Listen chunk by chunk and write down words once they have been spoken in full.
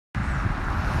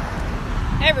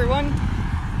Hey everyone,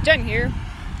 Jen here,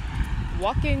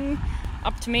 walking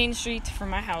up to Main Street from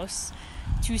my house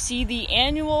to see the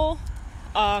annual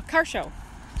car show.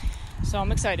 So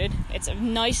I'm excited. It's a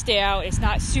nice day out. It's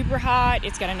not super hot.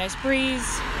 It's got a nice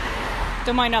breeze.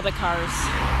 Don't mind all the cars.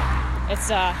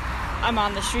 I'm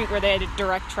on the street where they had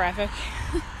direct traffic.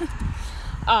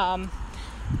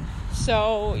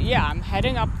 So yeah, I'm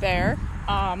heading up there.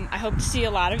 I hope to see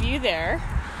a lot of you there.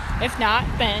 If not,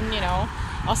 then,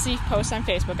 I'll see posts on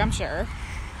Facebook, I'm sure.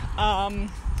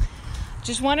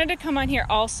 Just wanted to come on here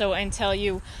also and tell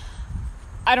you,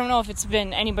 I don't know if it's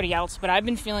been anybody else, but I've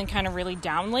been feeling kind of really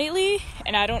down lately,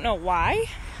 and I don't know why.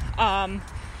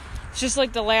 It's just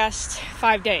like the last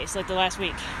 5 days, like the last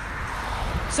week.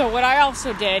 So what I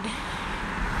also did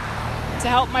to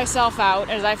help myself out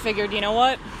is I figured, you know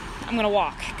what? I'm going to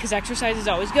walk, because exercise is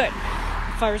always good.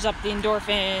 It fires up the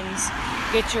endorphins,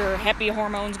 get your happy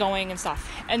hormones going and stuff.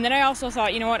 And then I also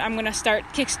thought, you know what, I'm going to start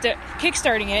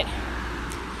kickstarting it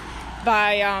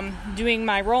by doing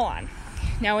my roll-on.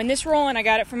 Now, in this roll-on, I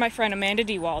got it from my friend Amanda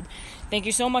Dewald. Thank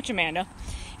you so much, Amanda.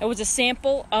 It was a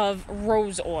sample of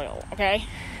rose oil, okay?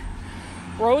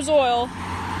 Rose oil.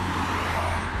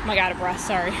 Oh my God, out of breath,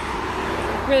 sorry.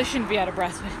 Really shouldn't be out of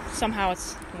breath, but somehow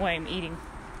it's the way I'm eating.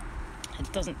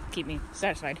 It doesn't keep me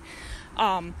satisfied.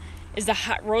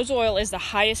 Rose oil is the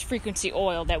highest frequency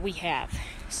oil that we have.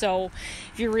 So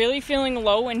if you're really feeling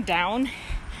low and down,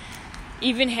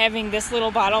 even having this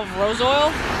little bottle of rose oil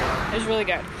is really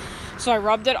good. So I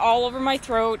rubbed it all over my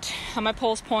throat, on my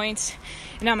pulse points,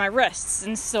 and on my wrists.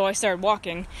 And so I started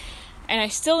walking, and I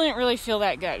still didn't really feel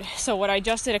that good. So what I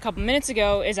just did a couple minutes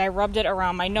ago is I rubbed it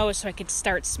around my nose so I could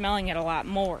start smelling it a lot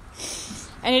more.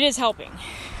 And it is helping.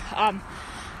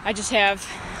 I just have,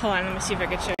 hold on, let me see if I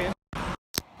can show you.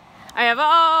 I have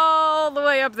all the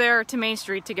way up there to Main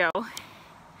Street to go.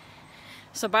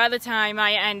 So by the time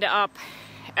I end up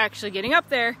actually getting up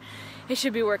there, it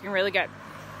should be working really good.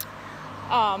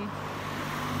 Oh,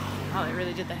 they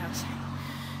really did the house.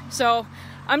 So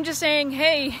I'm just saying,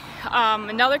 hey,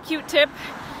 another cute tip.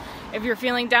 If you're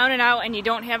feeling down and out and you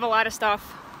don't have a lot of stuff,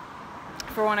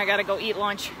 for one, I gotta go eat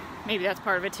lunch. Maybe that's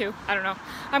part of it too. I don't know.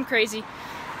 I'm crazy.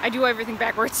 I do everything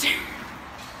backwards.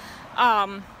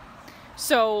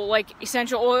 So like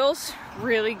essential oils,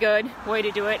 really good way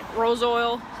to do it. Rose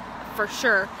oil, for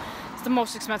sure. It's the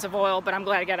most expensive oil, but I'm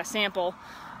glad I got a sample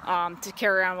to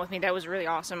carry around with me. That was really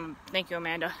awesome. Thank you,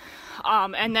 Amanda.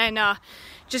 And then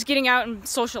just getting out and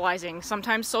socializing.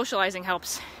 Sometimes socializing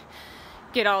helps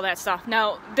get all that stuff.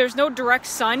 Now, there's no direct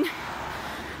sun,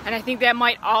 and I think that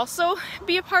might also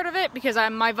be a part of it because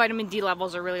my vitamin D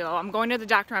levels are really low. I'm going to the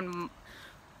doctor on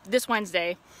this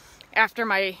Wednesday after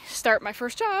my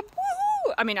first job.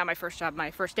 Woohoo! I mean, not my first job,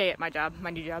 my first day at my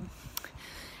new job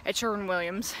at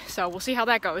Sherwin-Williams. So we'll see how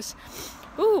that goes.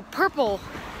 Ooh, purple.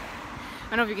 I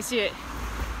don't know if you can see it.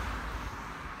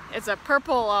 It's a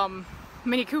purple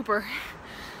Mini Cooper.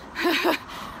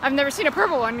 I've never seen a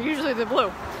purple one, usually the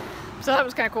blue. So that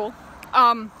was kind of cool.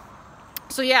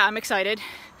 So yeah, I'm excited.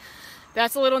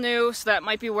 That's a little new, so that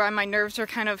might be where my nerves are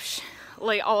kind of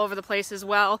lay all over the place as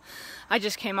well. I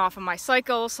just came off of my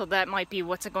cycle, so that might be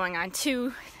what's going on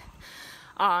too.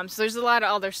 So there's a lot of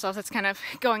other stuff that's kind of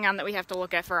going on that we have to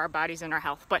look at for our bodies and our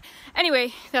health. But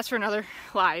anyway, that's for another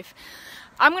live.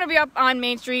 I'm going to be up on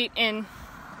Main Street in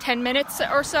 10 minutes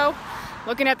or so,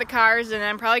 looking at the cars, and then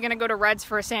I'm probably going to go to Red's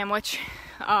for a sandwich.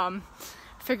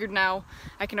 Figured now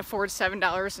I can afford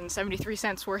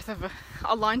 $7.73 worth of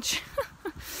a lunch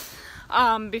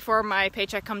before my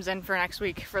paycheck comes in for next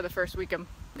week, for the first week I'm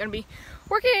going to be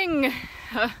working.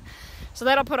 So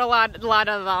that'll put a lot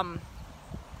of,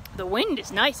 the wind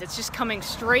is nice. It's just coming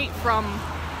straight from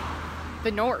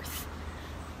the north.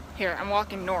 Here, I'm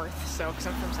walking north, so, because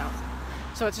I'm from south.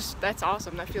 So that's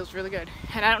awesome. That feels really good.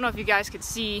 And I don't know if you guys could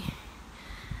see,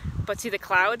 but see the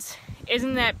clouds?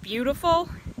 Isn't that beautiful?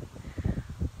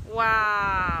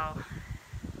 Wow.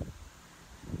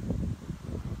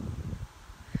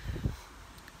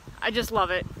 I just love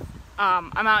it.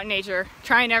 I'm out in nature,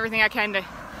 trying everything I can to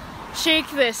shake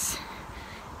this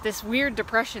weird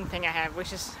depression thing I have,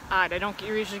 which is odd. I don't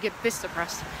usually get this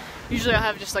depressed. Usually I'll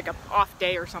have just like a off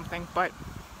day or something, but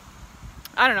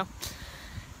I don't know.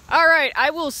 Alright,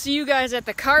 I will see you guys at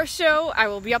the car show. I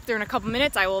will be up there in a couple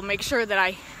minutes. I will make sure that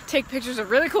I take pictures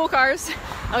of really cool cars,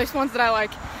 at least ones that I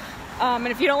like. And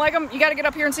if you don't like them, you gotta get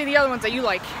up here and see the other ones that you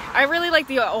like. I really like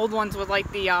the old ones with like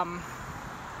the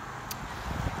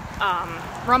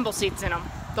rumble seats in them.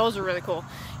 Those are really cool.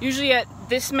 Usually at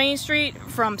this Main Street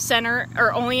from center,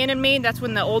 or only in Main, that's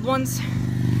when the old ones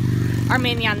are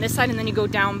mainly on this side, and then you go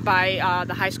down by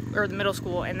the high school or the middle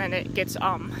school, and then it gets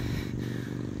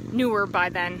newer by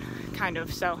then, kind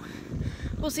of. So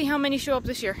we'll see how many show up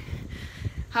this year.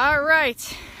 All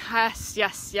right. Yes,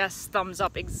 yes, yes. Thumbs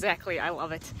up. Exactly. I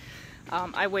love it.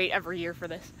 I wait every year for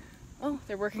this. Oh,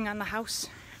 they're working on the house.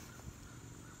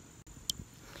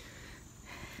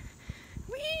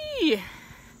 Whee!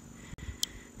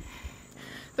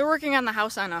 They're working on the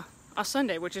house on a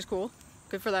Sunday, which is cool.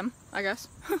 Good for them, I guess.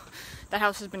 That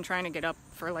house has been trying to get up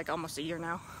for like almost a year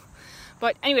now.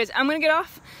 But anyways, I'm gonna get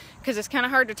off because it's kind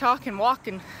of hard to talk and walk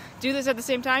and do this at the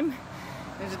same time.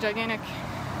 There's a gigantic...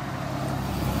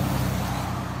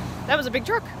 That was a big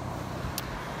truck.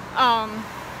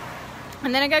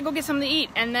 And then I gotta go get something to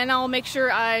eat, and then I'll make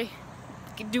sure I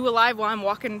do a live while I'm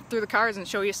walking through the cars and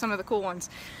show you some of the cool ones.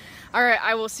 All right,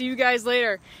 I will see you guys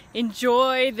later.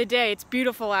 Enjoy the day. It's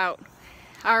beautiful out.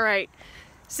 All right,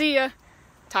 see ya.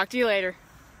 Talk to you later.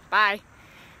 Bye.